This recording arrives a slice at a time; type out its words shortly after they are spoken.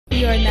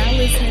You are now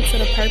listening to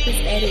the Purpose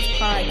Addicts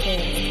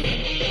podcast.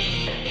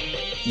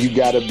 You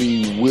got to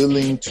be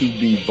willing to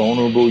be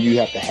vulnerable. You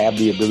have to have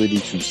the ability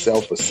to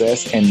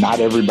self-assess, and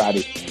not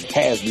everybody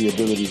has the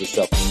ability to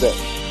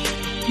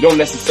self-assess. You don't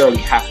necessarily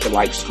have to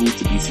like school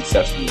to be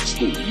successful in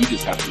school. You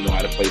just have to know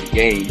how to play the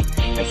game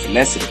and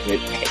finesse it a bit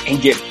and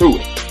get through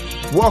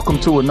it. Welcome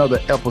to another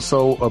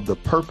episode of the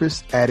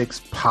Purpose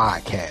Addicts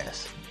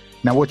podcast.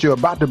 Now, what you're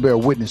about to bear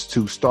witness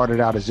to started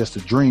out as just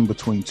a dream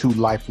between two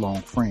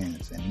lifelong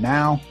friends, and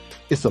now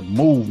it's a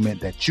movement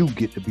that you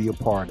get to be a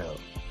part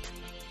of.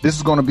 This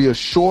is going to be a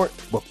short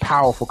but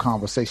powerful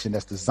conversation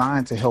that's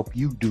designed to help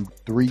you do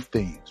three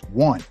things.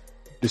 1,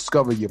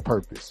 discover your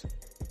purpose.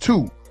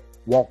 2,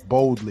 walk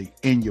boldly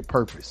in your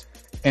purpose.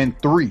 And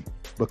 3,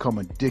 become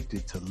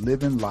addicted to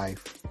living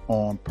life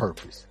on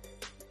purpose.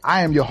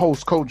 I am your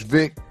host, Coach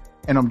Vic,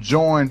 and I'm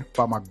joined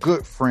by my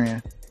good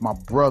friend, my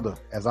brother,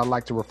 as I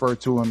like to refer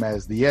to him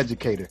as the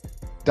educator,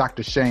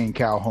 Dr. Shane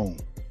Calhoun.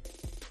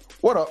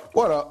 What up?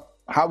 What up?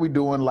 How we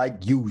doing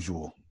like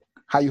usual?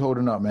 How you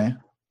holding up,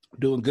 man?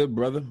 Doing good,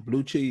 brother.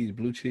 Blue cheese,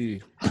 blue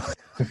cheese.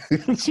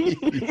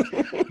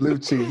 Blue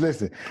cheese.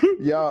 Listen,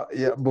 y'all,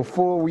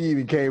 before we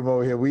even came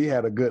over here, we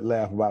had a good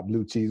laugh about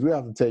blue cheese. We'll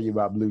have to tell you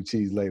about blue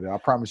cheese later. I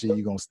promise you're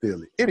going to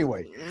steal it.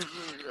 Anyway,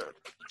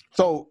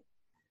 so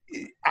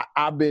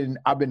I've been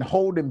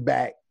holding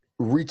back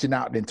reaching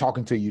out and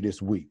talking to you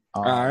this week.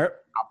 All right.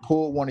 I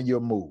pulled one of your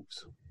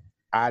moves.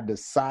 I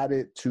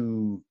decided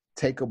to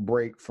take a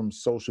break from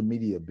social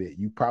media a bit.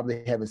 You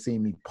probably haven't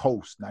seen me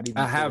post, not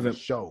even the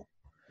show.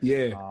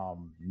 Yeah.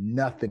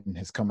 Nothing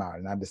has come out,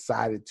 and I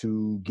decided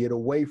to get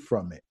away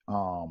from it.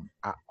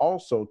 I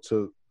also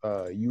took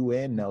you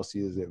and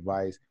Nelsie's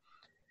advice,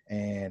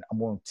 and I'm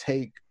going to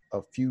take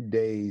a few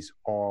days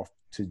off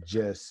to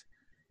just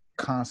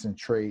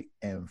concentrate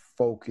and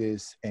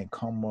focus and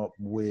come up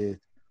with,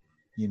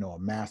 a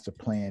master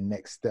plan,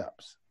 next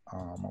steps. I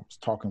was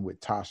talking with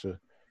Tasha.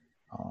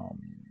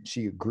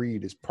 She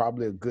agreed it's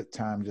probably a good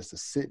time just to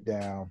sit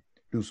down,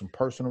 do some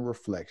personal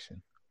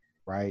reflection,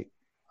 right?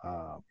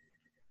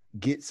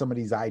 Get some of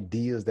these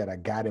ideas that I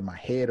got in my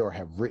head or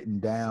have written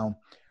down,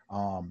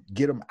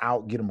 get them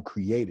out, get them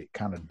created,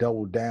 kind of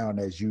double down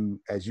as you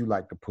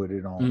like to put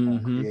it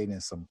on creating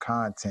some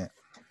content.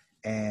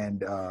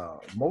 And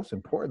most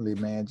importantly,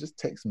 man, just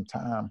take some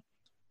time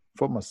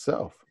for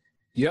myself.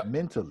 Yep.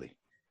 Mentally.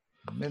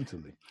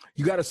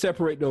 You got to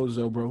separate those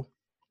though, bro.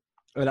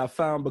 And I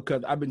found,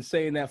 because I've been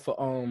saying that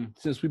for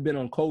since we've been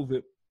on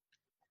COVID,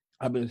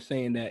 I've been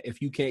saying that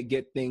if you can't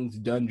get things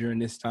done during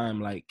this time,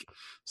 like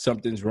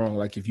something's wrong.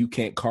 Like if you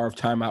can't carve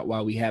time out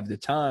while we have the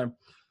time,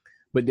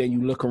 but then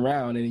you look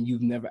around and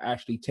you've never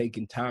actually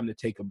taken time to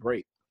take a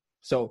break.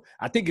 So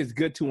I think it's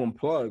good to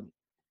unplug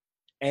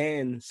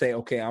and say,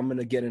 okay, I'm going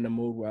to get in a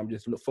mood where I'm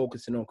just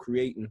focusing on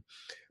creating.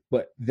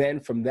 But then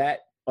from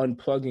that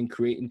unplugging,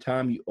 creating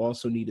time, you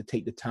also need to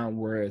take the time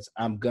whereas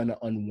I'm going to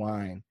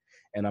unwind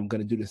and I'm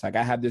going to do this. Like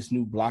I have this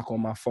new block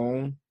on my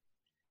phone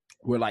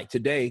where, like,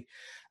 today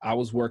I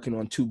was working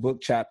on 2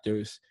 book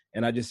chapters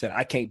and I just said,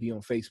 I can't be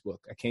on Facebook.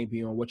 I can't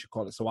be on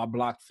So I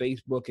blocked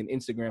Facebook and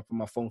Instagram from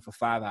my phone for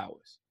 5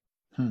 hours.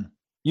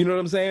 You know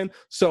what I'm saying?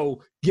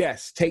 So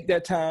yes, take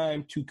that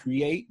time to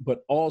create,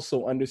 but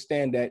also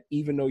understand that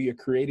even though you're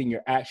creating,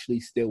 you're actually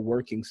still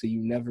working. So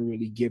you never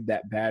really give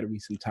that battery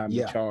some time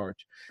to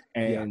charge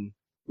and,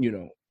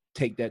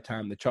 take that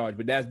time to charge.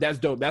 But that's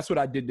dope. That's what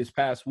I did this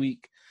past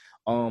week.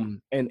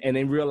 And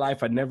in real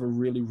life, I never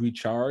really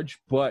recharged,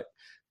 but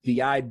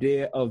the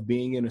idea of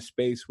being in a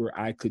space where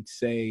I could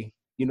say,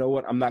 you know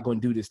what, I'm not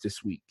going to do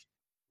this week,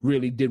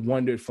 really did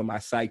wonders for my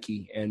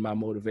psyche and my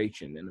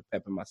motivation and the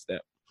pep in my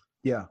step.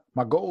 Yeah.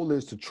 My goal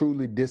is to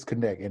truly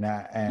disconnect.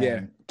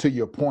 And to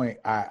your point,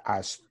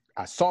 I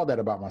saw that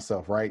about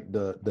myself, right?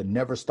 The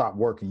never stop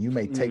working. You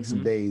may take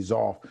some days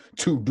off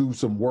to do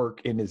some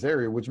work in this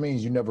area, which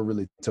means you never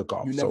really took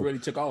off. You never really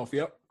took off.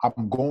 Yep.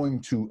 I'm going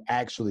to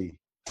actually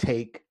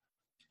take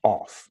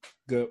off.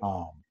 Good.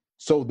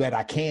 So that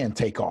I can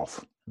take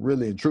off.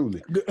 Really and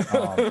truly.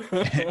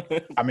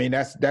 I mean,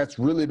 that's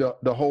really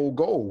the whole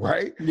goal,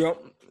 right?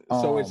 Yep.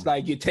 So it's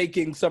like you're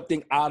taking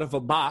something out of a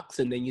box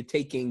and then you're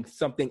taking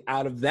something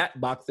out of that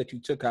box that you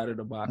took out of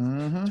the box.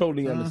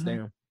 Totally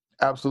understand.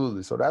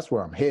 Absolutely. So that's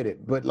where I'm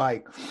headed. But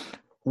like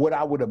what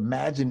I would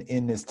imagine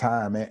in this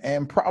time,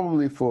 and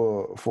probably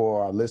for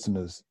our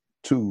listeners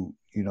too,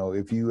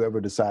 if you ever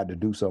decide to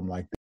do something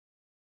like that,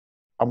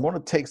 I'm going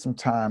to take some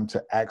time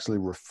to actually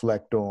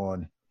reflect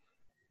on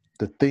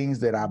the things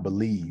that I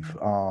believe,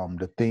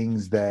 the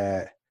things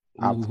that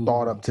I've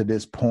thought up to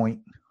this point.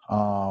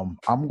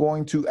 I'm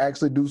going to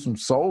actually do some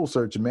soul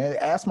searching, man.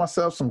 Ask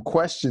myself some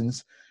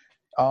questions,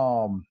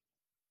 and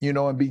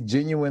be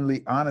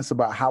genuinely honest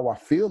about how I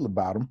feel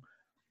about them.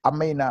 I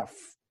may not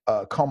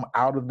come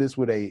out of this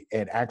with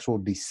an actual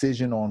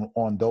decision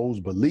on those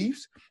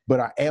beliefs, but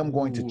I am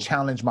going to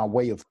challenge my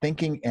way of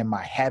thinking and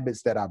my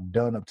habits that I've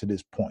done up to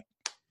this point.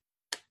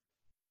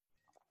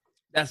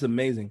 That's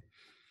amazing.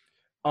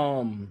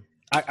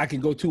 I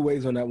can go 2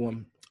 ways on that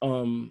one.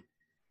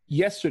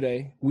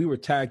 Yesterday we were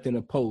tagged in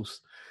a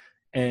post,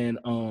 and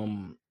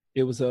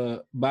It was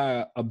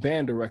by a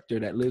band director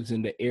that lives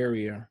in the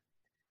area.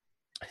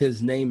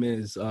 His name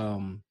is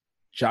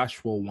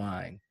Joshua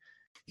Wine.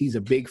 He's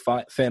a big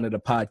fan of the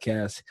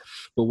podcast.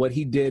 But what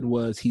he did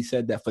was he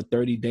said that for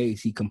 30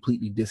 days, he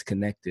completely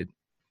disconnected.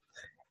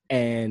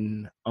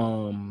 And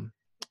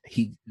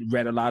he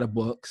read a lot of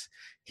books.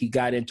 He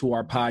got into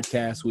our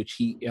podcast, which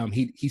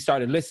he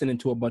started listening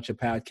to a bunch of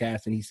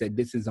podcasts, and he said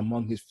this is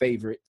among his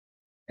favorites,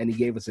 and he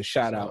gave us a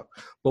shout out.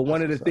 But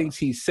one of the things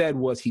he said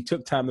was he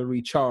took time to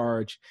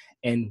recharge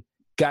and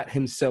got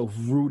himself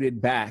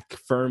rooted back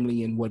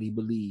firmly in what he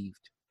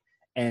believed,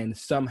 and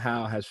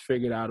somehow has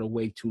figured out a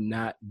way to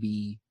not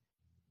be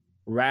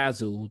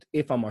razzled,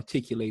 if I'm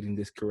articulating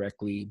this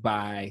correctly,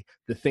 by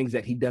the things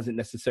that he doesn't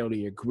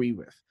necessarily agree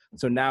with.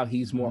 So now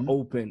he's more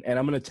open, and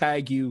I'm going to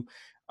tag you.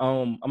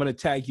 I'm going to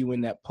tag you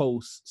in that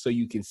post so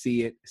you can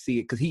see it.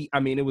 Because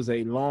it was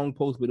a long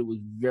post, but it was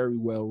very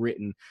well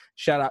written.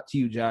 Shout out to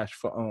you, Josh,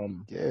 for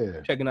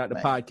checking out the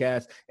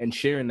podcast and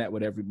sharing that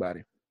with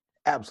everybody.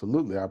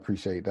 Absolutely. I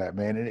appreciate that,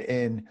 man.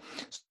 And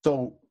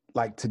so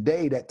like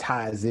today that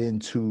ties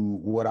into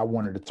what I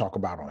wanted to talk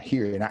about on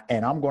here.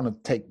 And I'm going to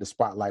take the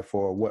spotlight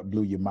for what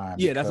blew your mind.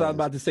 Yeah, that's what I was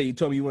about to say. You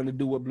told me you wanted to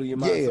do what blew your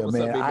mind. Yeah, so what's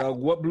man. up, big dog?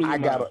 What blew your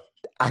mind?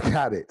 I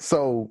got it.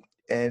 So,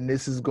 and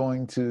this is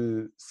going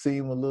to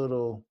seem a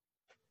little,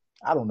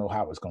 I don't know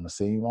how it's going to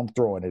seem. I'm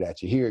throwing it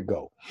at you. Here it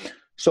go.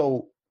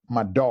 So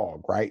my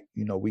dog, right?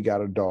 We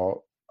got a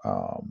dog,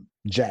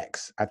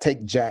 Jax. I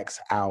take Jax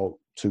out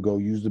to go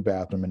use the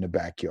bathroom in the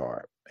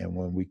backyard. And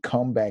when we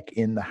come back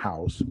in the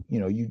house,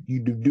 you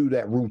do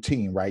that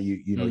routine, right?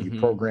 You're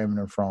programming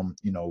them from,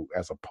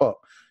 as a pup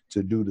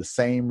to do the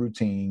same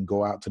routine,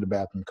 go out to the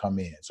bathroom, come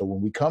in. So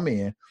when we come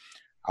in,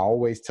 I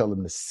always tell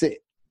them to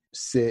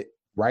sit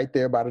right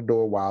there by the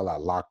door while I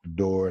lock the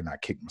door and I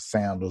kick my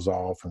sandals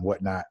off and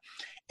whatnot.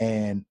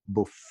 And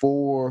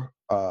before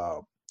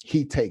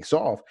he takes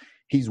off,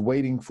 he's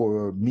waiting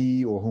for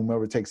me or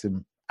whomever takes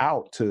him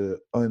out to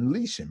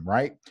unleash him,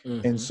 right?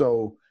 And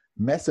so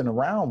messing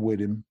around with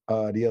him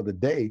the other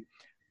day,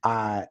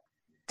 I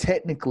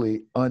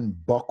technically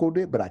unbuckled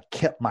it, but I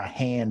kept my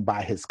hand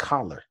by his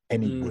collar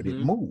and he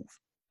wouldn't move.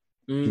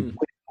 He wouldn't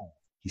move.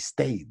 He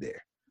stayed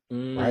there,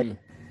 right?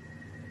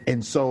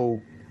 And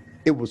so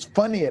it was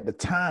funny at the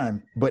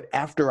time, but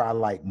after I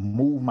like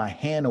moved my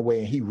hand away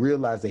and he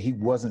realized that he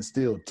wasn't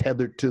still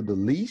tethered to the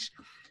leash,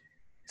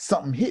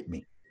 something hit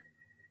me.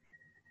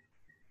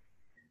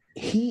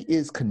 He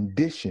is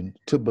conditioned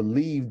to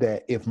believe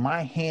that if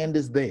my hand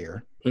is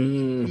there,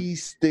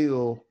 he's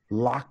still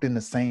locked in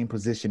the same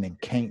position and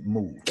can't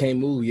move. Can't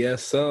move,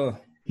 yes, sir.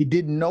 He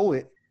didn't know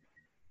it,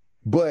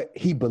 but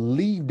he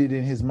believed it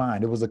in his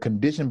mind. It was a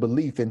conditioned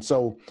belief. And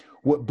so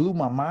what blew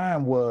my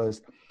mind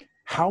was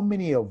how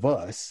many of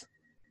us,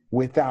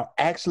 without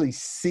actually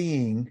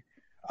seeing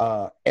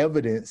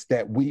evidence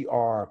that we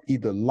are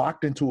either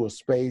locked into a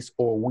space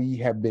or we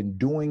have been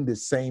doing the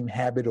same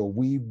habit or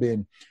we've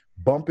been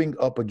bumping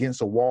up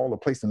against a wall or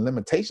placing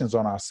limitations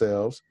on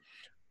ourselves,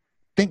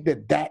 think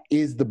that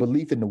is the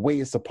belief and the way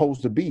it's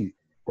supposed to be,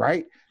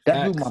 right?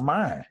 That blew my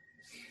mind.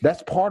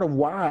 That's part of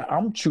why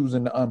I'm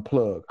choosing to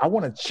unplug. I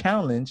want to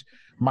challenge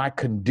my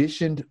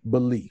conditioned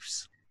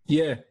beliefs.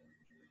 Yeah.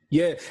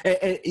 Yeah.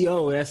 And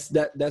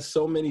that's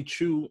so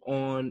true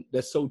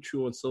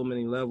on so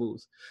many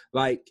levels.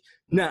 Like,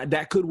 now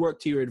that could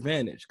work to your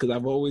advantage, because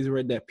I've always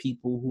read that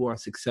people who are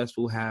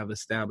successful have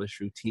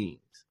established routines.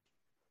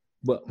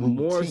 But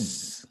more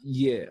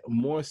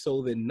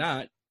so than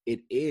not, it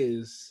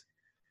is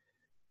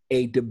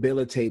a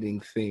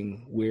debilitating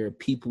thing where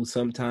people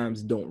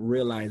sometimes don't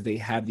realize they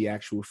have the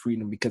actual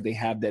freedom because they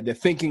have that. They're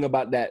thinking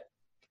about that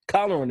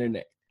collar on their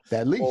neck.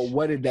 That leash. Or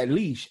what is that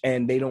leash?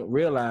 And they don't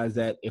realize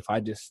that if I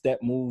just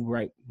move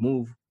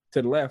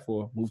to the left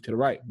or move to the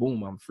right,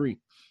 boom, I'm free.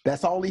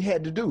 That's all he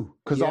had to do.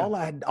 Because all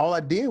I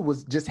did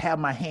was just have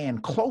my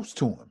hand close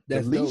to him.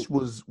 The leash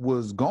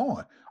was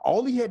gone.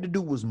 All he had to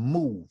do was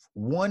move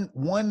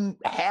one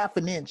half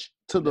an inch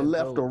to the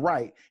left or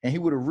right, and he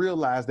would have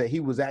realized that he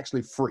was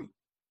actually free.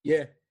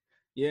 Yeah.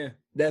 Yeah.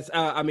 That's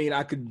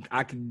I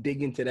could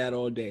dig into that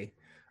all day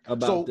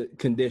about the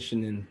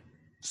conditioning.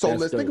 So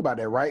let's think about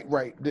that, right?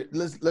 Right.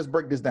 Let's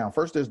break this down.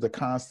 First, there's the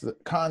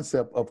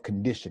concept of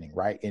conditioning,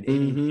 right?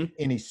 And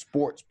any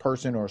sports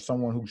person or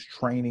someone who's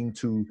training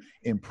to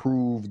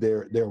improve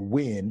their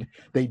wind,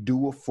 they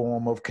do a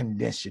form of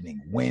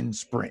conditioning, wind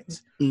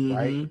sprints,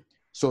 right?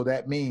 So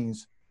that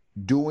means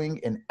doing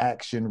an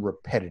action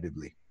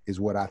repetitively is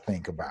what I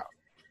think about,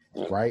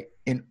 right?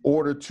 In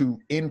order to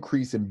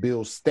increase and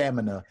build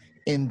stamina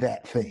in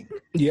that thing.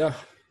 Yeah.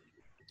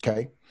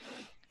 Okay.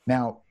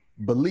 Now,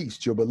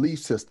 beliefs, your belief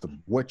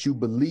system, what you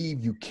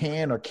believe you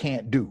can or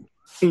can't do.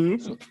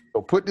 So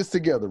put this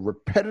together,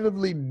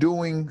 repetitively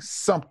doing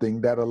something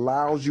that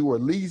allows you or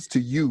leads to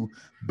you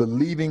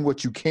believing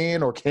what you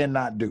can or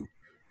cannot do.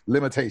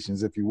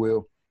 Limitations, if you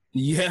will.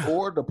 Yeah.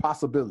 Or the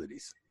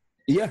possibilities.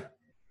 Yeah.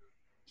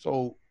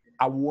 So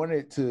I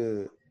wanted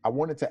to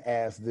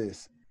ask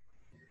this.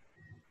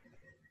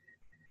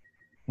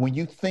 When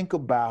you think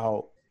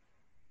about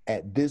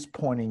at this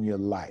point in your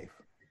life,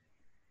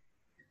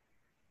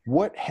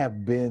 what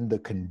have been the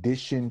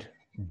conditioned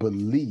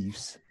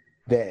beliefs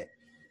that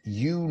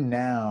you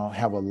now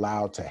have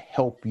allowed to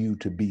help you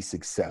to be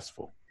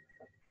successful?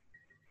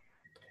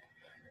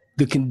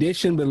 The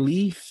conditioned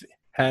belief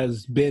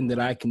has been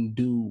that I can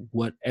do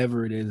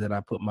whatever it is that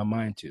I put my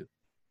mind to,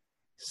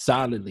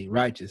 solidly,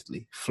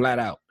 righteously, flat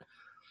out.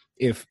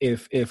 If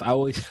I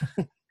always,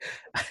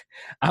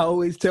 I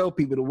always tell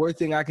people the worst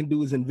thing I can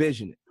do is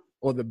envision it,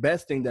 or the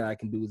best thing that I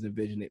can do is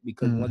envision it,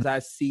 because once I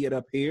see it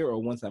up here, or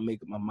once I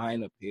make up my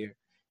mind up here,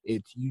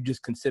 it's, you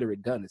just consider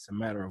it done. It's a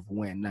matter of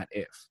when, not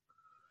if.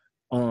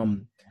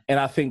 And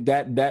I think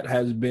that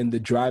has been the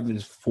driving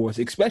force,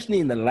 especially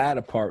in the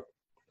latter part,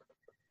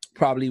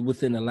 probably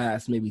within the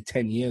last maybe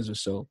 10 years or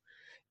so.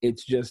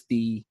 It's just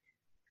the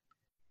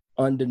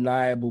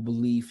undeniable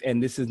belief,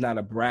 and this is not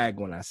a brag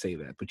when I say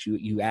that, but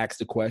you asked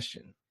the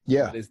question.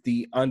 Yeah.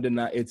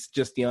 It's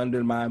just the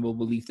undeniable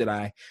belief that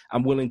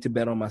I'm willing to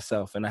bet on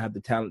myself, and I have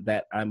the talent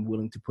that I'm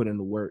willing to put in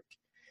the work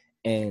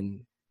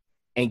and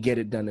get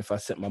it done if I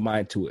set my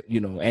mind to it,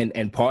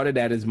 and part of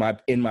that is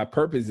my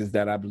purpose is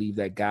that I believe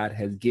that God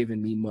has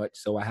given me much,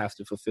 so I have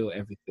to fulfill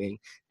everything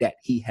that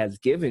he has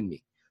given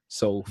me.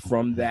 So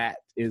from that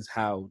is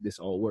how this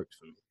all works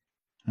for me.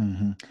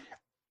 Mm-hmm.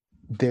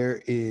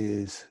 There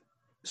is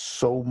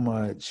so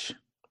much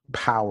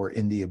power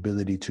in the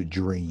ability to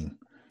dream.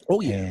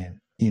 Oh yeah. And,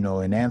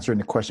 in answering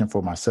the question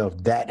for myself,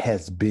 that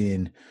has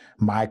been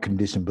my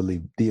conditioned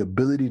belief, the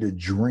ability to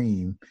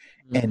dream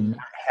and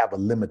not have a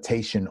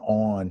limitation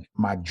on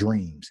my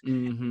dreams.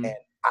 And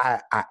I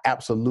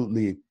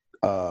absolutely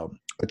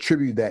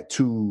attribute that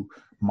to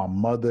my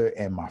mother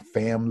and my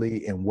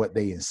family and what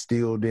they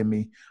instilled in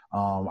me.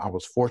 I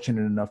was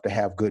fortunate enough to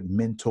have good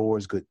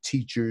mentors, good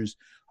teachers,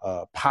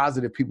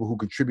 positive people who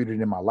contributed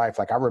in my life.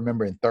 Like I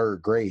remember in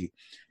third grade,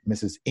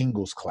 Mrs.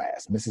 Ingle's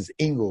class. Mrs.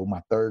 Ingle,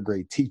 my third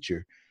grade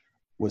teacher,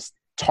 was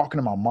talking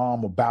to my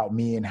mom about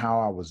me and how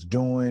I was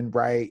doing,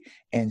 right?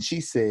 And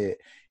she said,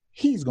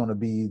 he's going to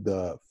be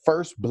the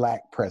first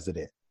Black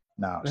president.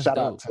 Now, That's shout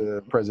dope. out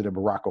to President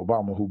Barack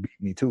Obama, who beat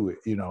me to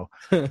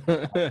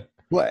it,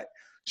 But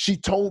she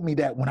told me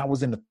that when I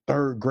was in the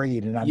third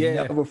grade, and I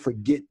never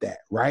forget that,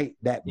 right?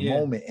 That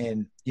moment.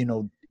 And,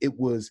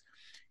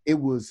 it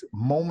was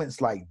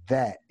moments like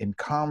that in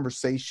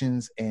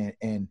conversations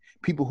and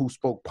people who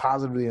spoke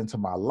positively into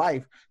my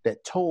life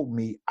that told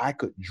me I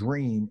could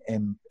dream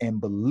and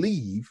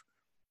believe,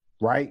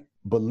 right?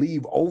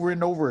 Believe over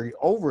and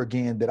over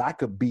again that I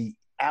could be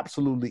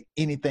absolutely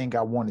anything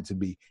I wanted to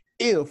be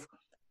if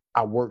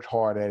I worked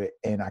hard at it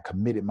and I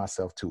committed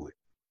myself to it.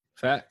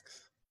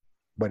 Facts.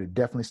 But it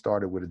definitely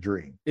started with a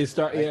dream. It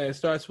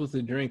starts with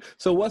a dream.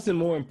 So what's the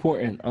more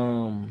important?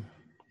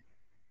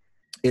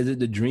 Is it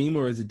the dream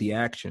or is it the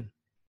action?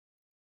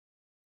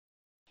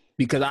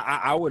 Because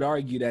I would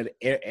argue that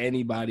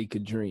anybody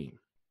could dream.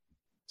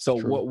 So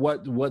True.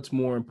 what's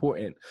more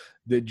important,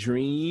 the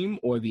dream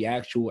or the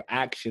actual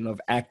action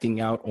of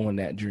acting out on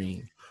that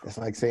dream? It's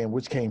like saying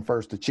which came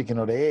first, the chicken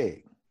or the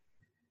egg?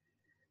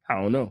 I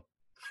don't know.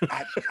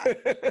 I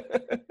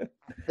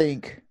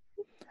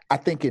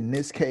think in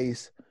this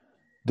case,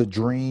 the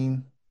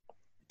dream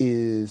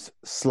is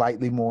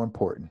slightly more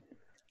important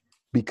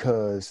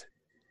because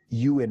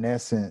you, in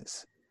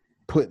essence,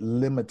 put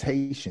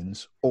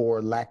limitations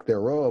or lack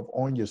thereof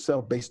on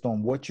yourself based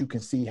on what you can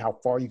see, how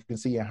far you can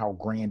see, and how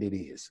grand it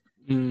is.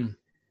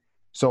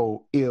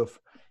 So if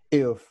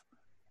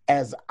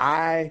as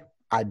I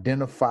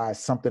identify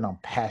something I'm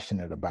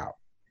passionate about,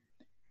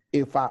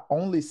 if I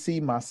only see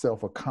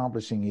myself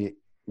accomplishing it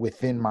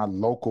within my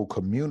local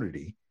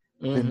community,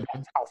 then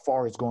that's how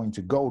far it's going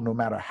to go, no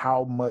matter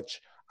how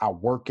much I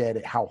work at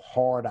it, how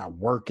hard I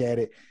work at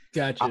it.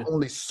 Gotcha. I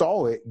only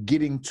saw it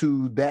getting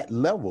to that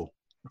level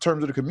in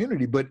terms of the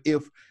community. But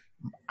if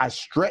I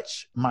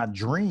stretch my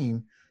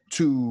dream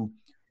to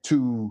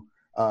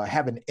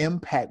have an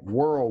impact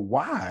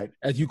worldwide,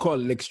 as you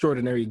call it,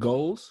 extraordinary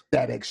goals,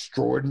 that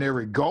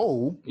extraordinary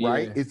goal,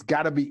 right? It's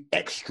got to be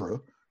extra,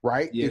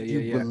 right? If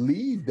you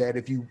believe that,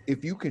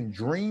 if you can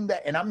dream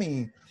that, and I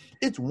mean,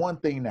 it's one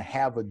thing to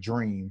have a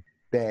dream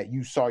that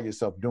you saw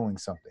yourself doing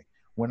something.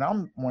 When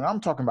I'm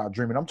talking about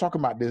dreaming, I'm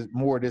talking about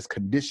this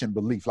conditioned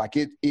belief. Like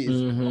it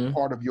is a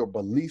part of your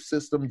belief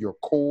system, your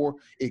core.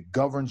 It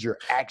governs your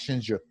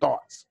actions, your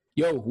thoughts.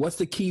 Yo, what's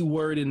the key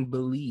word in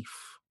belief?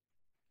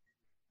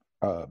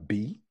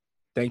 Be.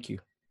 Thank you.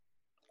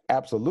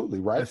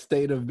 Absolutely, right? A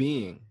state of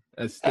being.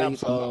 A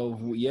state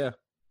of,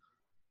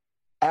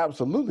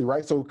 Absolutely,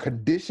 right? So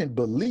conditioned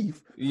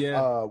belief,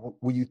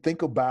 when you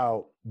think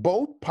about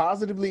both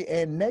positively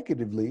and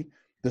negatively,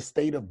 the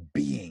state of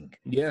being.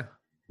 Yeah.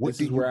 What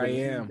this is where I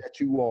am. That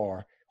you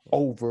are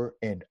over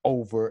and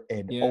over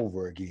and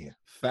over again.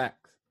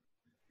 Facts.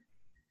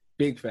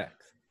 Big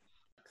facts.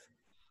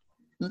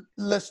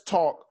 Let's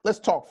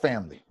talk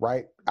family,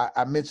 right?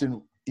 I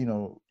mentioned,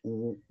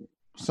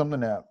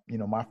 something that,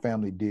 my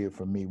family did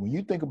for me. When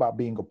you think about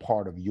being a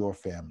part of your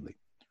family,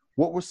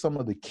 what were some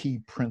of the key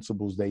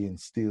principles they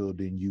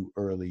instilled in you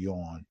early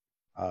on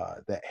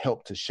that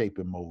helped to shape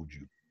and mold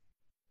you?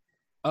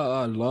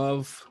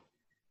 Love,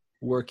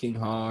 working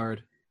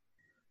hard,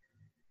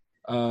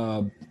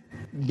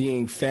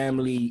 being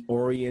family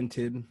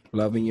oriented,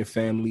 loving your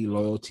family,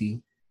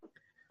 loyalty,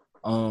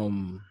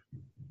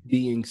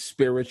 being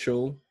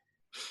spiritual.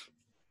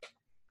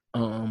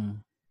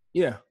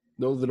 Yeah,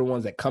 those are the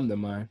ones that come to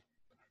mind.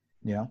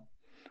 Yeah.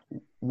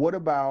 What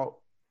about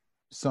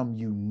some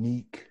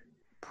unique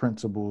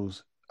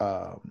principles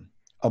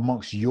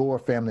amongst your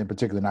family in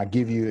particular? And I'll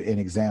give you an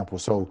example.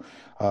 So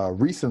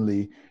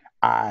recently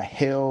I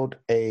held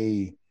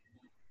a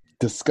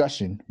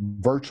discussion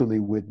virtually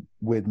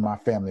with my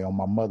family on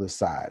my mother's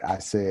side. I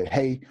said,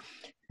 hey,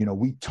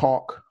 we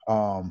talk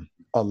a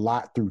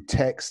lot through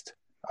text.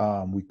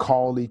 We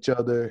call each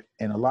other,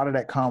 and a lot of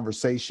that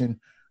conversation,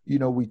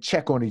 we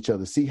check on each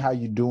other, see how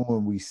you're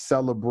doing. We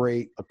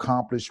celebrate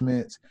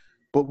accomplishments,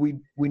 but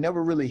we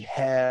never really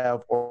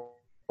have or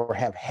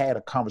have had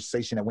a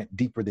conversation that went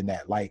deeper than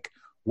that. Like,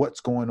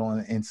 what's going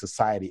on in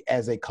society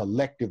as a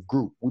collective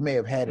group. We may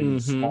have had it in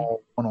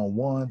small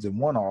one-on-ones and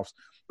one-offs,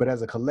 but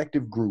as a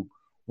collective group,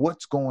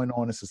 what's going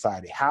on in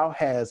society? How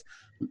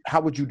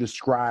would you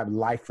describe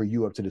life for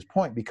you up to this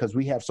point? Because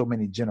we have so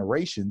many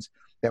generations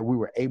that we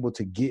were able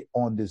to get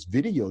on this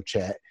video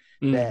chat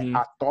that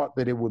I thought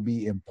that it would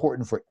be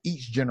important for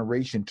each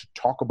generation to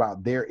talk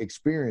about their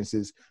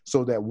experiences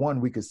so that, one,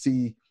 we could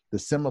see the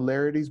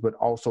similarities, but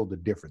also the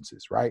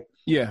differences, right?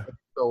 Yeah.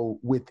 So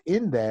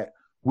within that,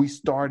 we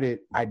started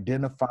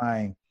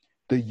identifying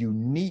the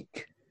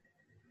unique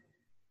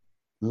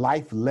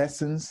life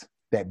lessons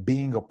that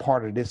being a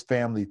part of this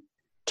family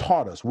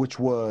taught us, which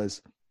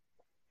was,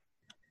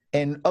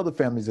 and other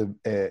families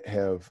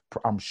have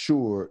I'm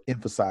sure,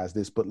 emphasized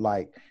this, but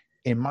like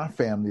in my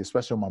family,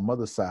 especially on my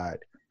mother's side,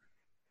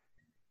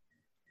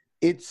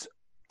 it's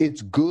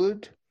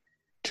good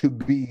to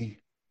be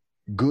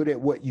good at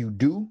what you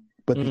do,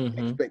 but the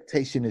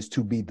expectation is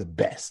to be the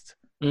best,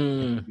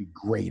 and to be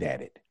great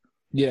at it.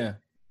 Yeah.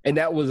 And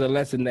that was a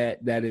lesson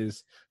that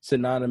is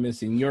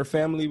synonymous in your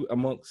family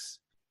amongst.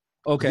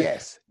 Okay.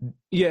 Yes.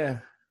 Yeah.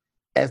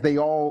 As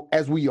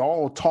we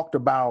all talked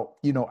about,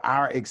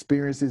 our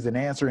experiences and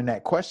answering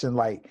that question,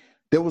 like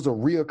there was a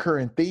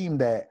reoccurring theme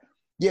that,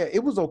 yeah,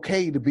 it was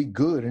okay to be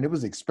good and it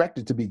was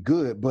expected to be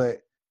good,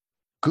 but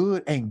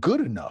good ain't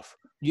good enough.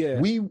 Yeah.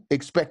 We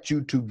expect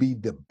you to be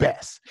the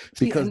best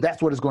because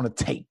that's what it's going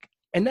to take.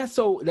 And that's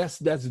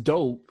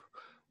dope.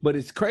 But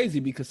it's crazy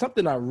because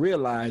something I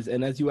realized,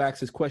 and as you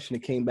asked this question,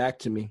 it came back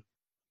to me.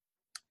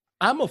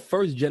 I'm a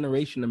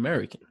first-generation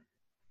American.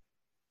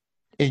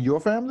 In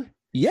your family?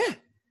 Yeah.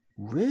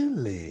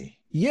 Really?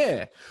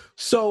 Yeah.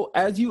 So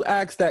as you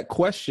asked that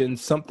question,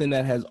 something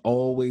that has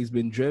always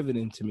been driven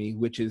into me,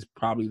 which is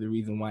probably the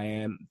reason why I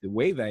am the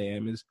way that I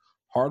am, is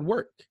hard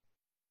work.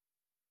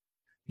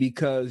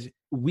 Because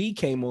we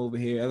came over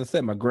here, as I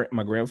said, my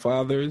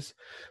grandfather's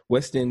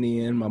West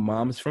Indian, my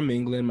mom's from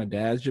England, my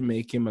dad's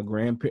Jamaican, my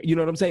grandparents, you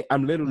know what I'm saying?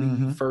 I'm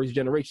literally first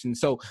generation.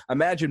 So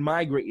imagine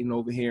migrating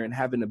over here and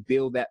having to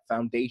build that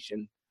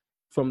foundation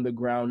from the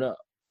ground up.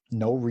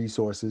 No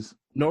resources.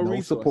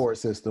 No support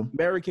system.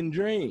 American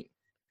dream.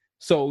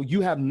 So you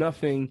have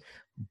nothing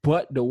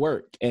but the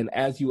work. And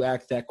as you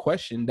asked that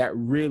question, that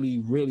really,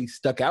 really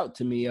stuck out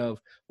to me of,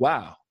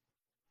 wow.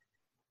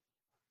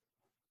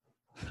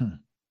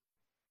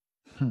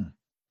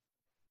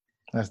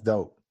 That's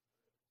dope.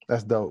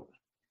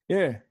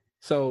 Yeah.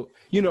 So,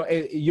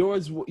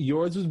 yours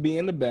was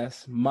being the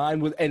best. Mine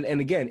was, and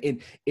again,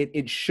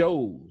 it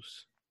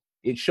shows.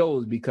 It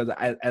shows because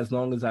as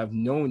long as I've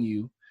known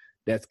you,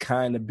 that's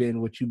kind of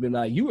been what you've been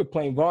like. You were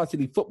playing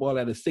varsity football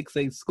at a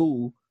 6A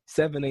school,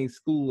 7A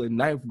school in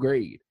 9th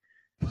grade.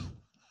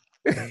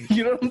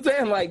 You know what I'm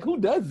saying? Like, who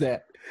does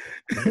that?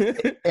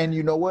 And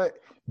you know what?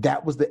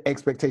 That was the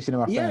expectation of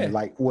my family.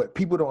 Like, what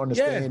people don't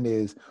understand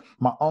is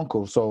my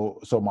uncle. So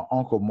my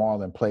uncle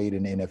Marlon played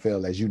in the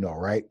NFL, as you know,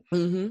 right?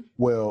 Mm-hmm.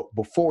 Well,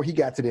 before he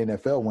got to the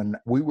NFL, when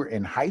we were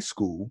in high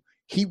school,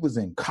 he was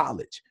in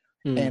college.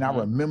 Mm-hmm. And I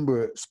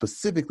remember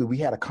specifically, we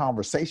had a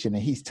conversation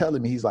and he's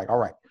telling me, he's like, all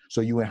right, so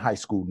you in high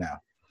school now.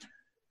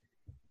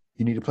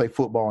 You need to play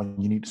football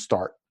and you need to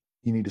start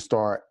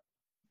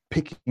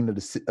picking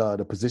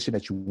the position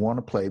that you want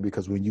to play,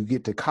 because when you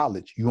get to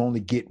college, you only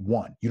get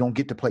one. You don't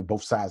get to play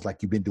both sides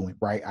like you've been doing,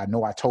 right? I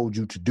know I told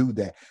you to do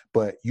that,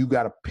 but you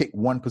got to pick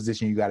one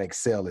position. You got to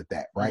excel at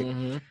that, right?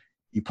 Mm-hmm.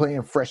 You're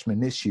playing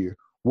freshman this year.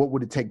 What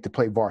would it take to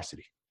play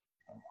varsity?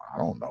 I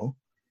don't know.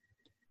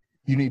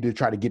 You need to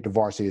try to get to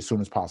varsity as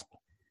soon as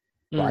possible,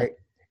 right?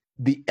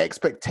 The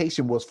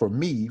expectation was for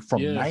me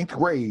from 9th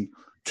grade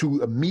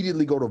to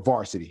immediately go to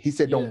varsity. He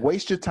said, don't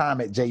waste your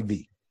time at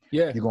JV.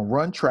 Yeah. You're going to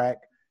run track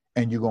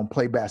and you're going to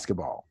play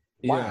basketball.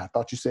 Why? I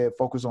thought you said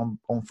focus on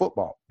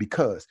football,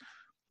 because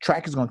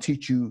track is going to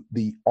teach you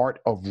the art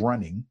of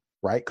running,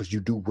 right? Because you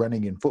do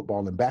running in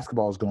football, and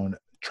basketball is going to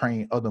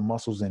train other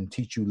muscles and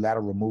teach you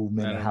lateral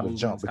movement and how to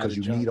jump, because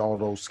you need all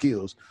those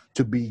skills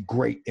to be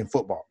great in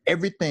football.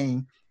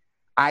 Everything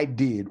I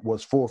did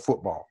was for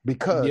football,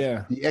 because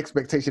the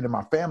expectation in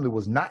my family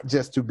was not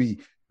just to be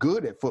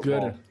good at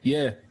football,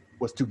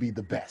 was to be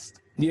the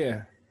best.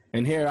 Yeah.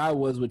 And here I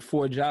was with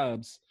 4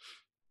 jobs.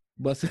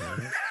 But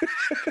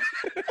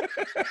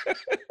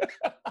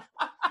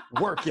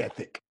work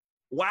ethic.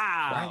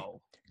 Wow. Right?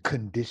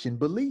 Conditioned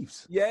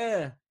beliefs.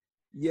 Yeah.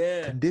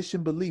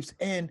 Conditioned beliefs.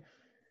 And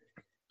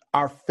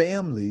our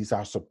families,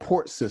 our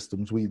support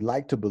systems, we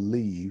like to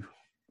believe,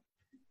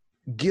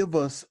 give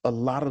us a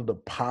lot of the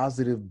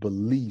positive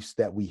beliefs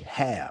that we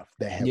have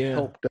that have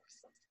helped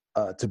us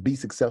to be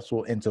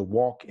successful and to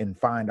walk and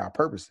find our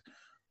purpose.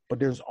 But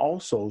there's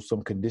also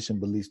some conditioned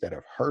beliefs that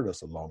have hurt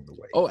us along the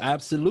way. Oh,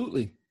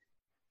 absolutely.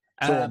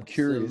 So I'm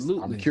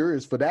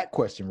curious for that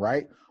question,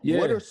 right? Yeah.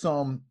 What are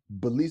some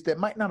beliefs that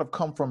might not have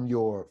come from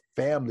your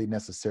family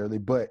necessarily,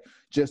 but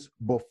just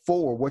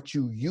before, what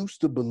you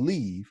used to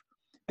believe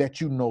that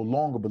you no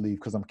longer believe?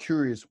 Because I'm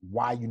curious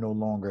why you no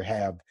longer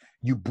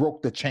you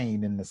broke the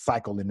chain in the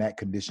cycle in that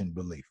conditioned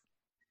belief.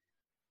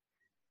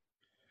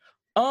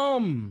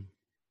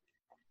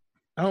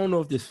 I don't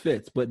know if this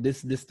fits, but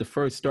this the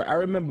first story. I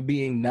remember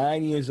being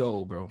 9 years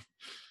old, bro.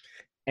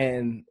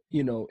 And,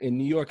 in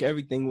New York,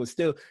 everything was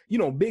still,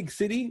 big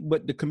city,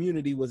 but the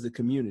community was the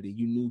community.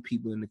 You knew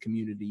people in the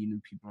community. You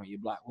knew people on your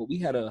block. Well, we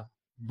had a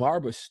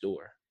barber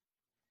store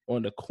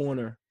on the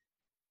corner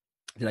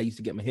that I used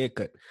to get my hair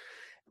cut.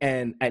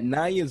 And at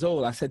 9 years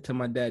old, I said to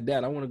my dad,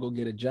 I want to go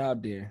get a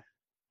job there,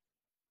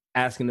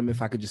 asking him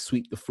if I could just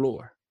sweep the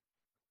floor.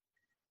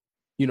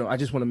 I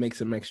just want to make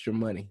some extra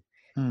money.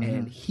 Mm-hmm.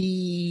 And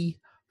he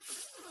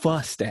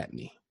fussed at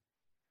me,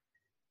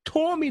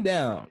 tore me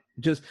down,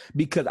 just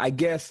because I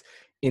guess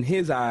in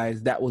his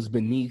eyes, that was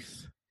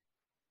beneath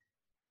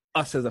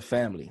us as a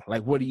family.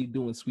 Like, what are you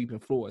doing sweeping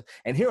floors?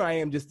 And here I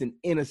am, just an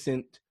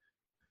innocent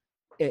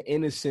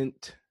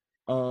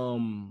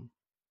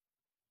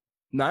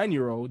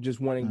 9-year-old just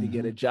wanting to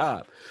get a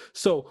job.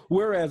 So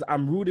whereas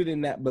I'm rooted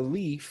in that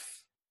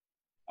belief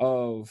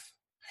of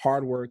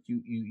hard work,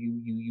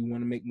 you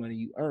want to make money,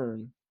 you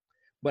earn.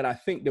 But I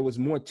think there was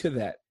more to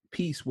that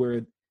piece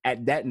where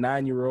at that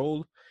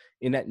 9-year-old,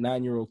 in that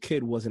 9-year-old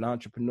kid was an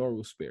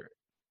entrepreneurial spirit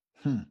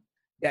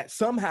that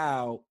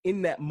somehow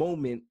in that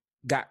moment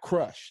got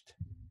crushed.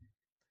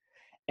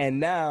 And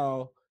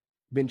now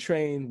been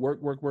trained, work.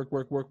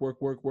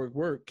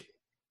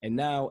 And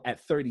now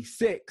at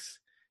 36,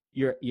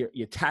 you're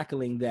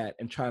tackling that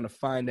and trying to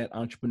find that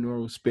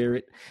entrepreneurial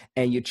spirit.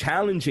 And you're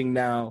challenging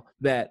now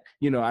that,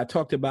 I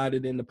talked about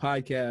it in the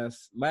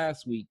podcast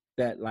last week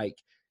that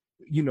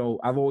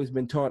I've always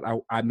been taught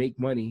I make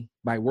money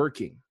by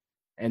working.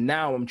 And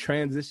now I'm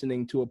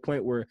transitioning to a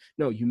point where,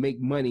 no, you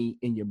make money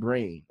in your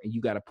brain and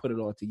you got to put it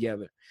all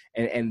together.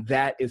 And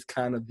that is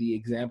kind of the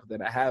example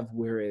that I have,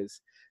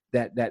 whereas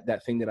that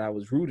thing that I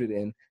was rooted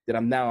in, that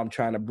I'm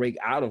trying to break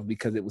out of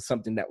because it was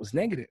something that was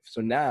negative.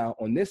 So now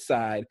on this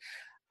side,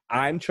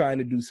 I'm trying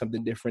to do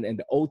something different. And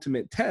the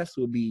ultimate test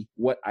will be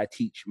what I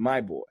teach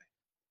my boy.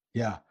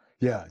 Yeah.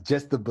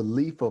 Just the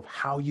belief of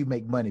how you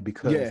make money,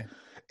 because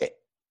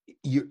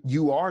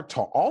you are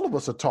taught, all of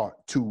us are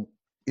taught to,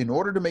 in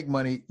order to make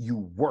money,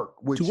 you work.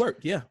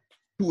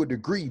 To a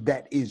degree,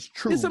 that is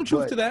true. There's some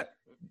truth to that.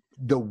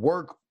 The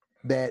work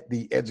that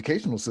the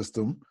educational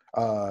system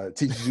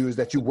teaches you is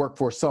that you work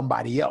for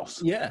somebody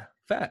else. Yeah,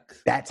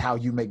 facts. That's how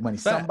you make money.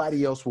 Facts.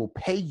 Somebody else will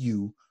pay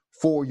you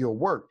for your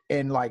work.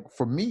 And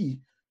for me,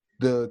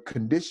 the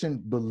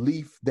conditioned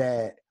belief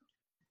that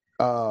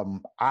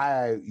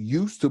I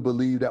used to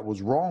believe that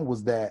was wrong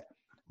was that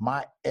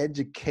my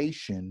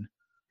education,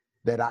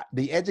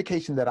 the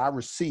education that I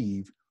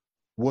received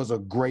was a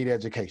great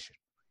education.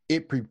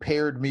 It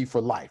prepared me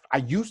for life. I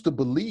used to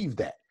believe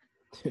that.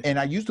 And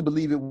I used to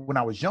believe it when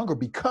I was younger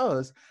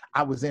because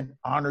I was in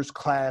honors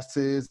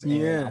classes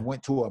and I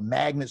went to a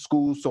magnet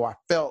school. So I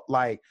felt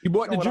like you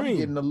bought the dream. I'm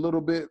getting a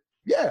little bit.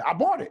 Yeah, I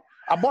bought it.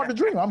 I bought the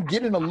dream. I'm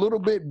getting a little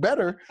bit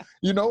better,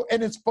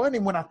 and it's funny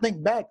when I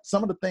think back,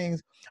 some of the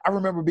things I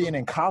remember being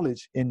in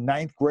college in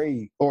ninth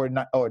grade or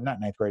not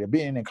ninth grade,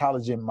 being in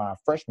college in my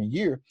freshman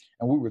year.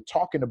 And we were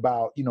talking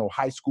about,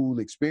 high school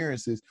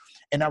experiences.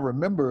 And I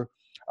remember,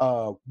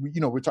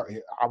 we're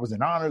talking, I was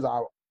in honors.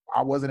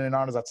 I wasn't in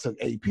honors. I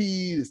took AP,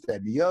 this,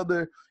 that, and the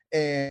other.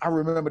 And I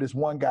remember this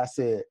one guy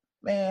said,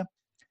 man,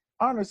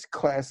 honors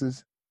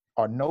classes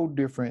are no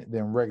different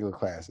than regular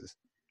classes.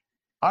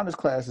 Honors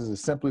classes are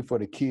simply for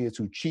the kids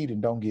who cheat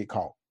and don't get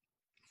caught.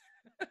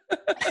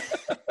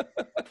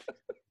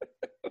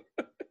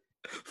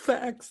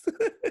 Facts.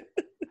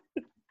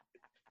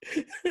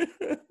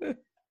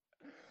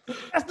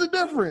 That's the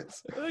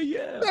difference.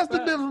 That's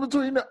the difference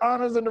between the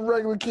honors and the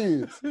regular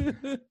kids.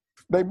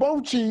 They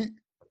both cheat.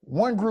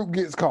 One group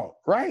gets caught,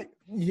 right?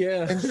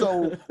 Yeah. And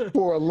so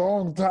for a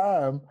long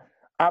time,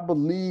 I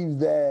believe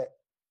that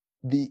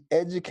the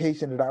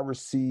education that I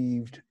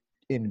received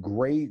in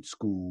grade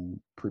school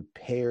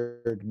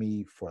prepared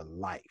me for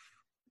life.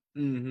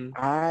 Mm-hmm.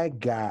 I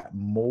got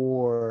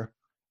more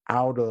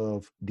out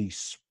of the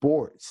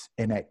sports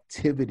and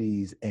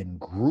activities and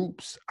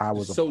groups I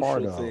was a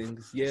part of.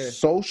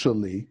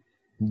 Socially,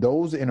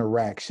 those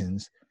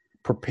interactions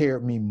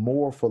prepared me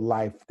more for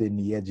life than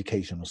the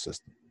educational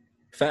system.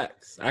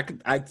 Facts.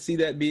 I see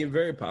that being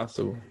very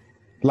possible.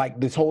 Like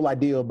this whole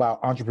idea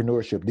about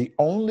entrepreneurship. The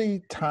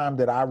only time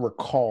that I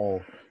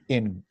recall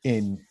in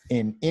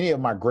any of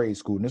my grade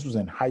school, and this was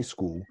in high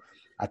school,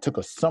 I took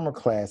a summer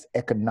class,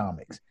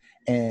 economics.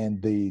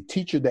 And the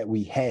teacher that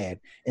we had,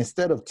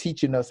 instead of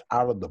teaching us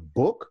out of the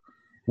book,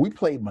 we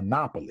played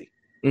Monopoly.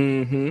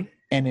 Mm-hmm.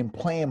 And in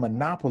playing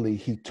Monopoly,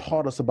 he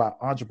taught us about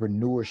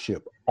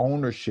entrepreneurship,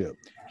 ownership.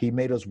 He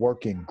made us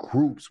work in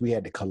groups. We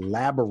had to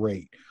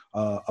collaborate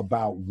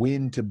about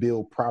when to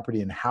build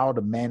property and how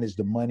to manage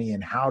the money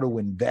and how to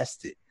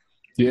invest it.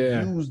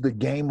 Yeah. He used the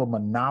game of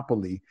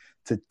Monopoly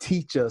to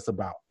teach us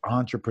about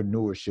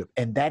entrepreneurship.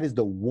 And that is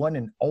the one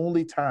and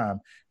only time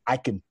I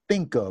can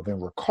think of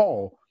and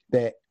recall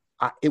that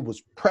it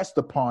was pressed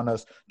upon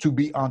us to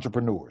be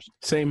entrepreneurs.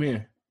 Same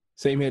here.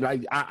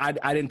 Like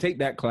I didn't take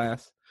that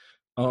class.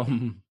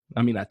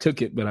 I mean, I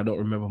took it, but I don't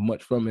remember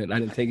much from it. I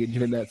didn't take it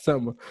during that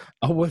summer.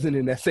 I wasn't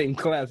in that same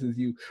class as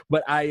you.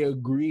 But I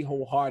agree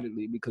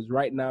wholeheartedly, because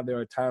right now there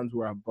are times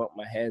where I bump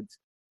my heads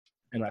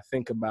and I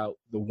think about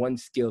the one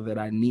skill that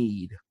I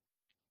need,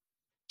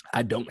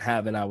 I don't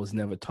have and I was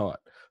never taught.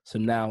 So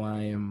now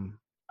I'm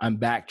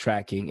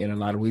backtracking in a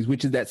lot of ways,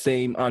 which is that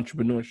same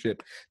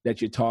entrepreneurship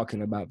that you're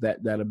talking about,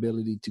 that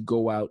ability to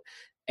go out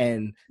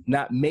and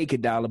not make a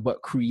dollar,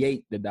 but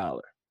create the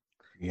dollar.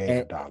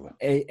 A dollar.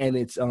 And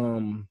it's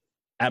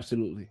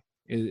absolutely,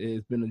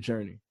 it's been a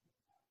journey.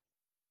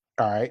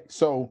 All right.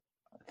 So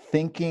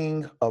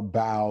thinking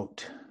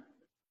about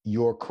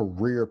your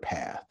career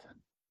path.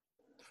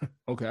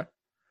 Okay.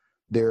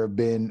 There have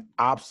been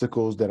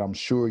obstacles that I'm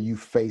sure you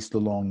faced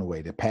along the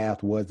way. The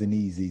path wasn't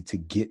easy to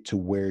get to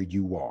where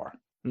you are.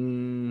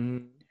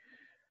 Mm-hmm.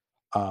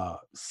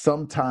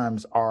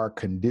 Sometimes our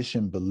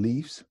conditioned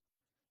beliefs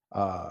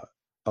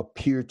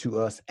appear to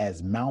us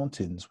as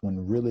mountains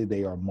when really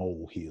they are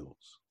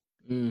molehills.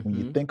 Mm-hmm. When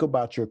you think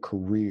about your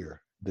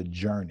career, the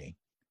journey,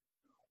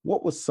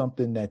 what was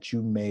something that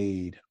you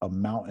made a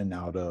mountain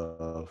out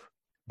of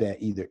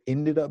that either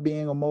ended up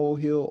being a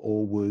molehill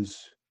or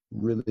was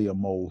really a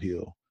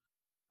molehill,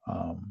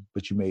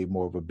 but you made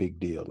more of a big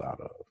deal out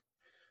of?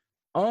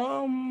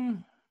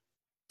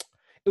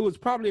 It was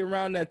probably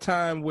around that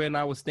time when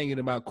I was thinking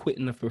about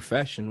quitting the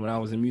profession when I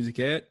was in music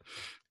ed.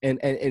 And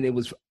it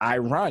was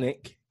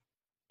ironic.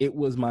 It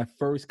was my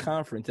first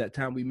conference. That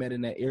time we met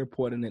in that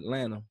airport in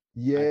Atlanta.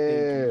 Yeah. I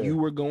think you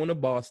were going to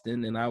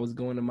Boston and I was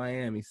going to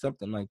Miami,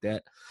 something like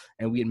that.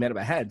 And we had met up.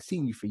 I hadn't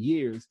seen you for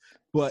years.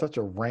 But such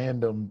a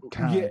random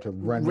time to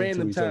run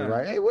into each other,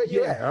 right? Hey, where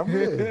you at? I'm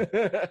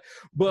here.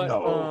 But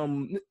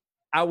no.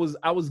 I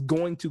was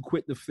going to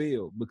quit the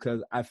field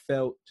because I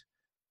felt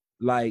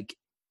like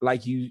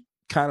you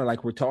kind of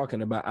like we're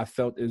talking about, I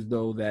felt as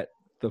though that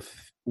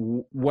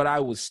what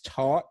I was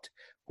taught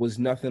was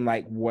nothing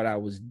like what I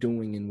was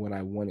doing and what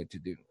I wanted to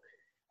do.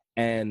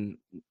 And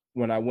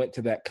when I went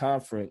to that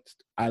conference,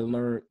 I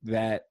learned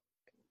that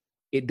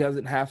it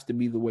doesn't have to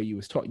be the way you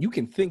was taught. You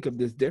can think of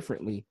this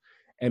differently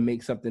and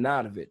make something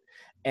out of it.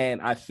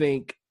 And I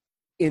think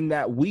in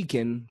that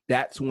weekend,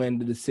 that's when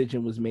the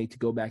decision was made to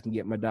go back and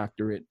get my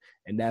doctorate.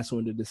 And that's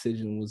when the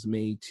decision was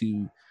made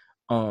to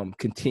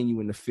continue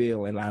in the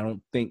field. And I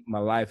don't think my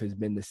life has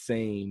been the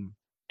same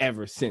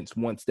ever since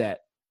once that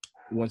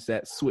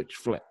switch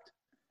flipped,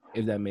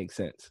 if that makes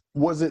sense.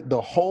 Was it the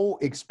whole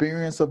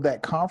experience of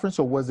that conference,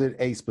 or was it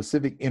a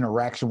specific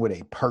interaction with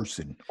a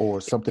person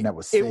or something that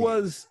was said?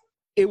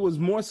 It was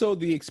more so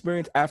the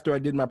experience after I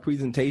did my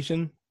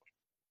presentation.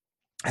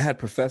 I had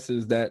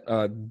professors that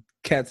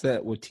cats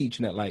that were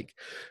teaching at like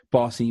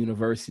Boston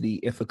University,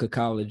 Ithaca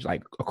College,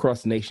 like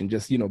across the nation,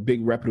 just,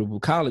 big reputable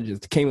colleges,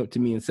 came up to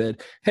me and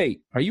said, "Hey,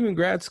 are you in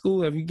grad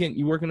school?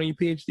 You working on your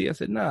PhD?" I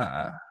said,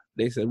 "Nah."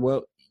 They said,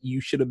 "Well, you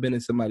should have been in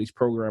somebody's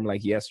program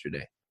like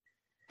yesterday."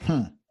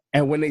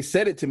 And when they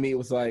said it to me, it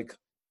was like,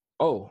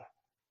 oh,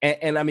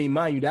 and I mean,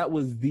 mind you, that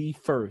was the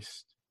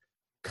first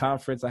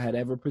conference I had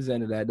ever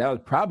presented at. That was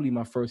probably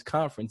my first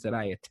conference that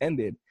I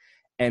attended.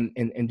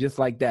 And just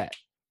like that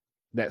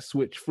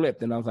switch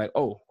flipped. And I was like,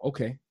 oh,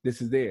 okay,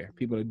 this is there.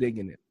 People are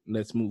digging it.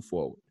 Let's move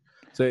forward.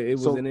 So it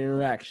was an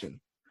interaction.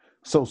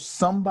 So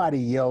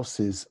somebody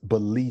else's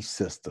belief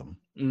system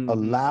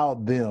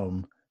allowed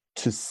them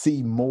to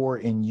see more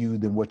in you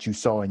than what you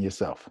saw in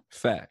yourself.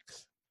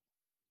 Facts.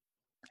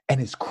 And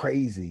it's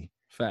crazy.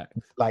 Facts.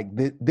 Like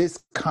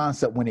this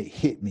concept, when it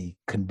hit me,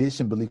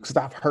 conditioned belief, because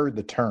I've heard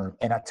the term,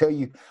 and I'll tell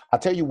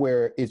you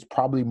where it's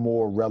probably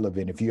more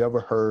relevant. If you ever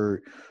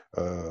heard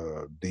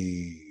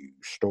the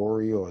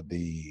story or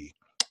the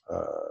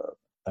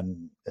I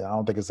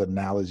don't think it's an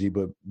analogy,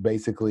 but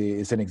basically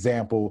it's an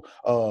example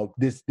of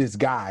this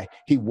guy.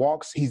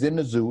 He's in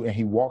the zoo and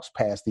he walks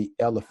past the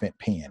elephant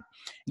pen,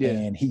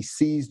 and he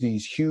sees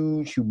these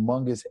huge,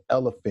 humongous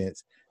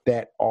elephants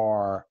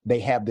they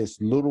have this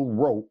little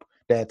rope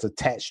that's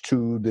attached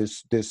to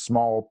this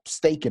small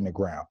stake in the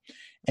ground,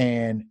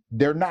 and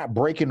they're not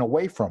breaking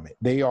away from it.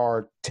 They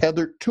are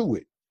tethered to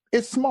it.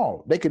 It's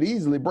small. They could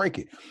easily break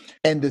it.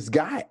 And this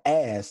guy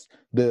asked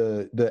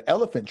the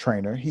elephant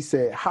trainer, he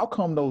said, "How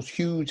come those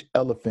huge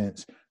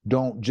elephants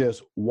don't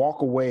just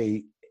walk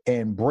away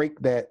and break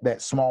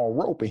that small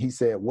rope?" And he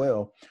said,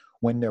 "Well,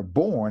 when they're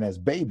born as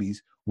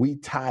babies, we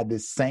tie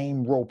this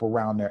same rope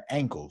around their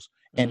ankles.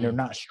 and they're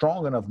not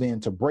strong enough then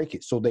to break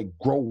it. So they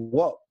grow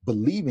up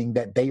believing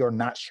that they are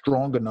not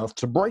strong enough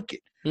to break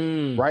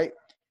it, right?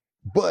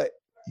 But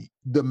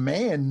the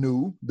man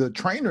knew, the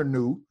trainer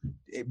knew,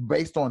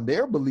 based on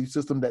their belief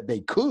system, that they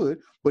could.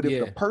 But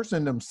if the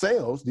person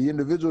themselves, the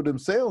individual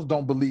themselves,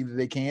 don't believe that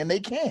they can, they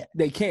can't.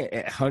 They can't.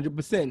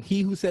 100%.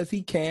 He who says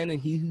he can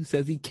and he who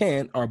says he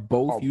can't are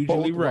both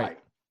usually right.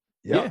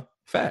 Yep. Yeah,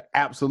 fact.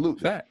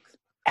 Absolutely. Facts.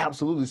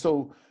 Absolutely.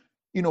 So,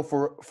 you know,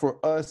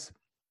 for us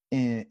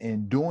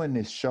in doing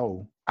this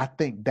show, I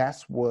think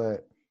that's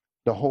what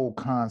the whole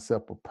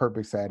concept of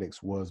Purpose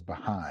Addicts was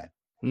behind.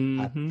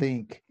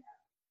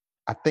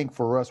 I think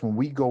for us, when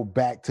we go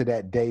back to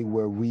that day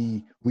where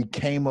we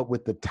came up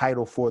with the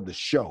title for the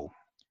show,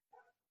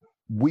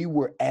 we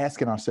were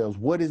asking ourselves,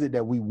 what is it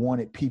that we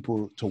wanted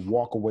people to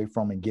walk away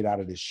from and get out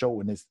of this show?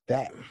 And it's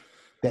that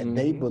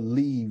they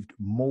believed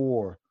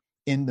more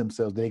in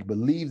themselves. They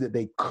believed that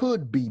they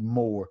could be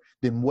more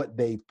than what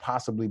they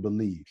possibly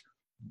believed,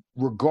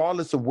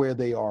 regardless of where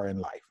they are in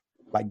life.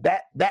 Like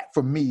that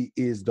for me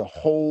is the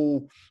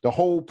whole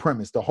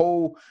premise, the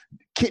whole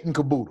kit and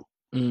caboodle.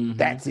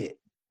 That's it.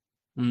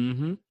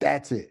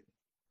 That's it.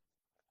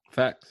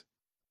 Facts.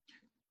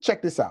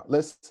 Check this out.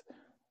 Let's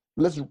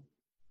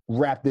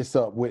wrap this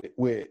up with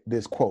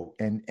this quote,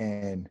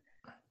 and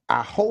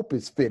I hope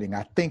it's fitting.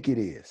 I think it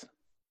is.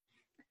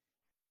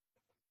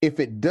 If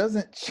it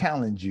doesn't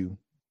challenge you,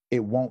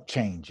 it won't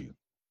change you.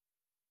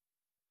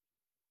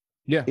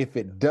 Yeah. If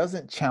it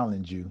doesn't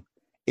challenge you,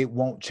 it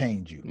won't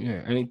change you.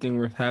 Yeah. Anything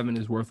worth having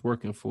is worth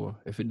working for.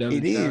 If it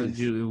doesn't challenge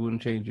you, it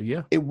wouldn't change you.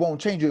 Yeah. It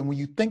won't change you. And when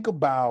you think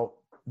about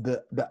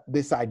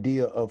this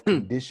idea of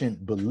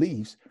conditioned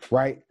beliefs,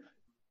 right?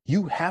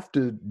 You have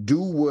to do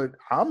what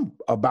I'm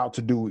about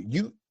to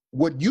do.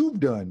 What you've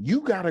done, you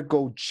got to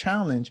go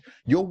challenge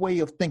your way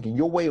of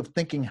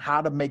thinking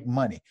how to make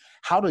money,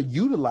 how to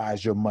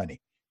utilize your money,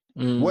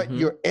 what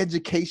your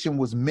education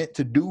was meant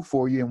to do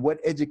for you, and what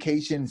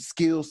education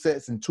skill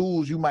sets and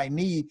tools you might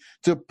need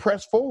to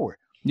press forward.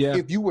 Yeah.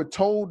 If you were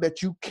told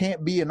that you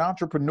can't be an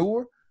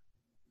entrepreneur,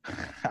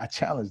 I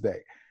challenge that.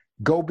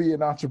 Go be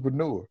an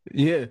entrepreneur.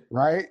 Yeah.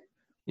 Right?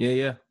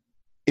 Yeah.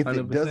 If 100%.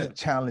 It doesn't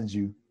challenge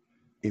you,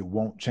 it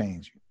won't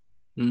change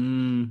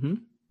you.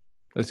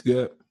 That's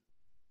good.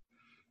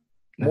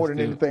 More than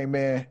anything,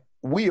 man,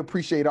 we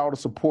appreciate all the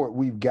support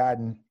we've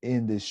gotten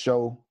in this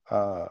show.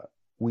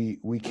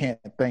 We can't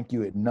thank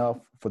you enough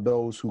for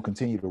those who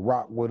continue to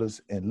rock with us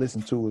and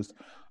listen to us.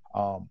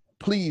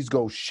 Please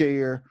go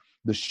share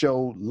the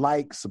show,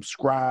 like,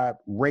 subscribe,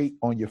 rate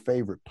on your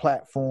favorite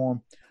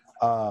platform.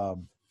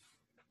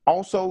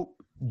 Also,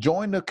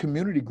 join the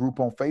community group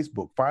on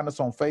Facebook. Find us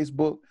on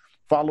Facebook.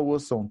 Follow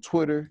us on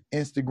Twitter,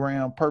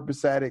 Instagram,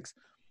 Purpose Addicts.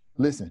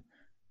 Listen,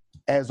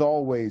 as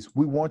always,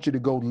 we want you to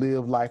go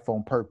live life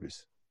on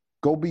purpose.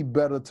 Go be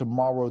better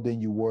tomorrow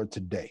than you were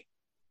today.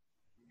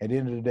 At the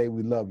end of the day,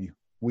 we love you.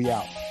 We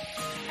out.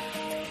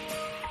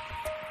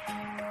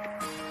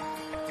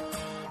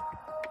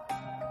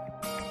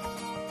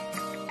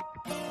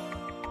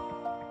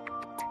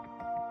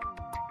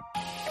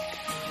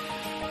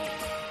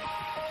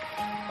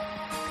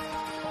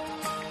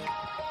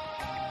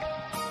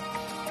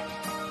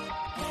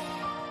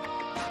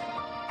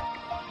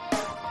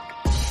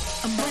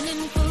 I'm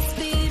running full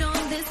speed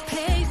on this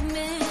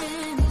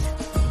pavement,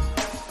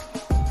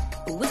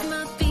 with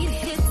my feet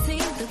hitting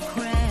the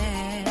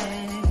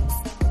cracks.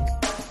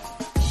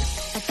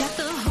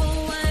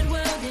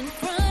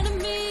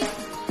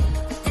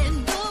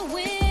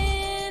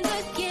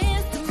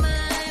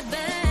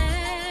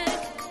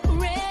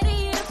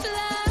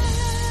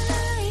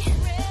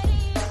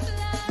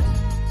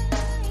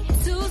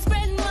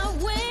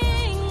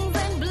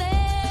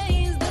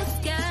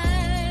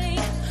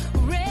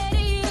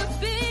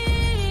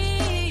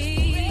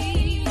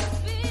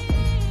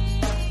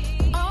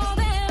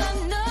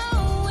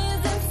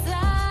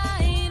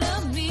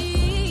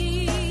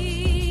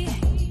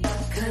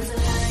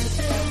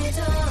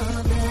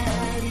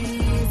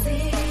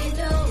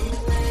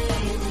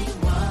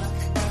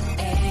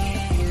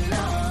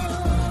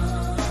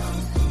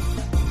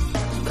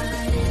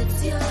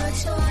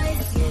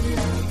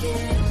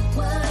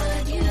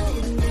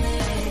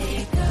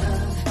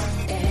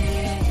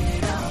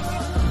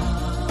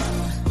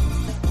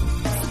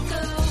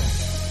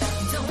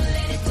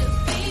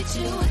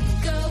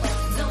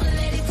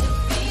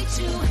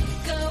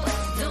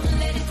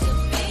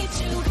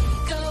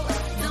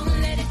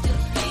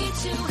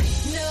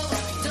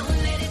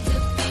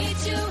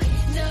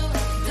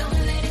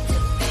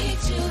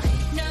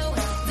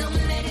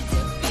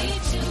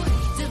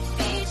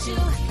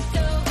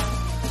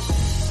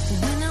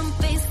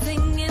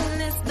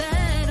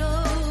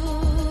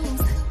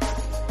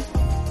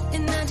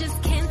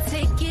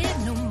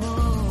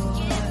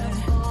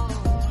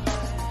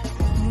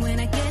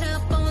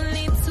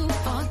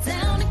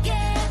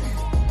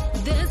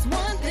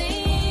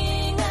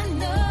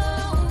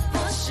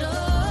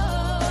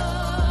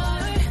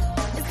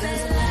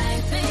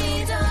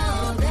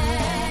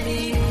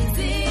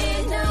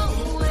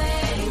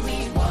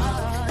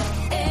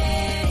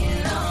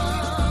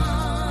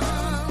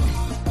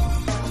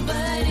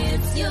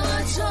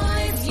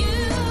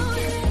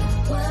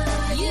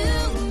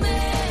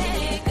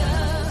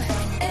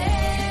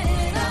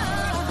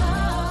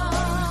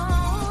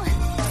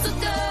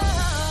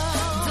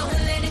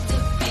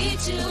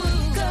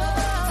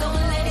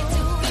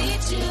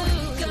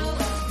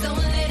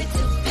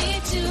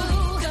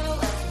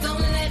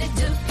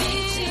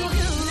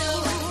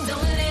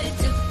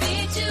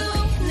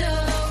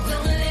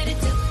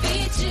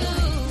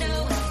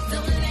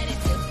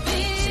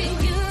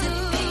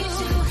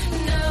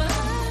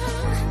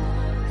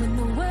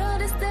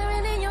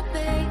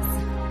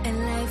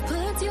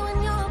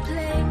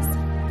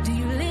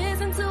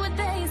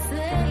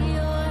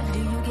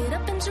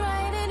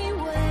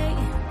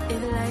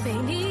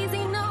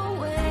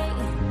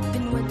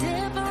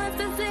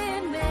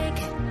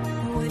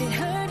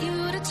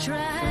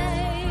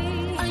 right.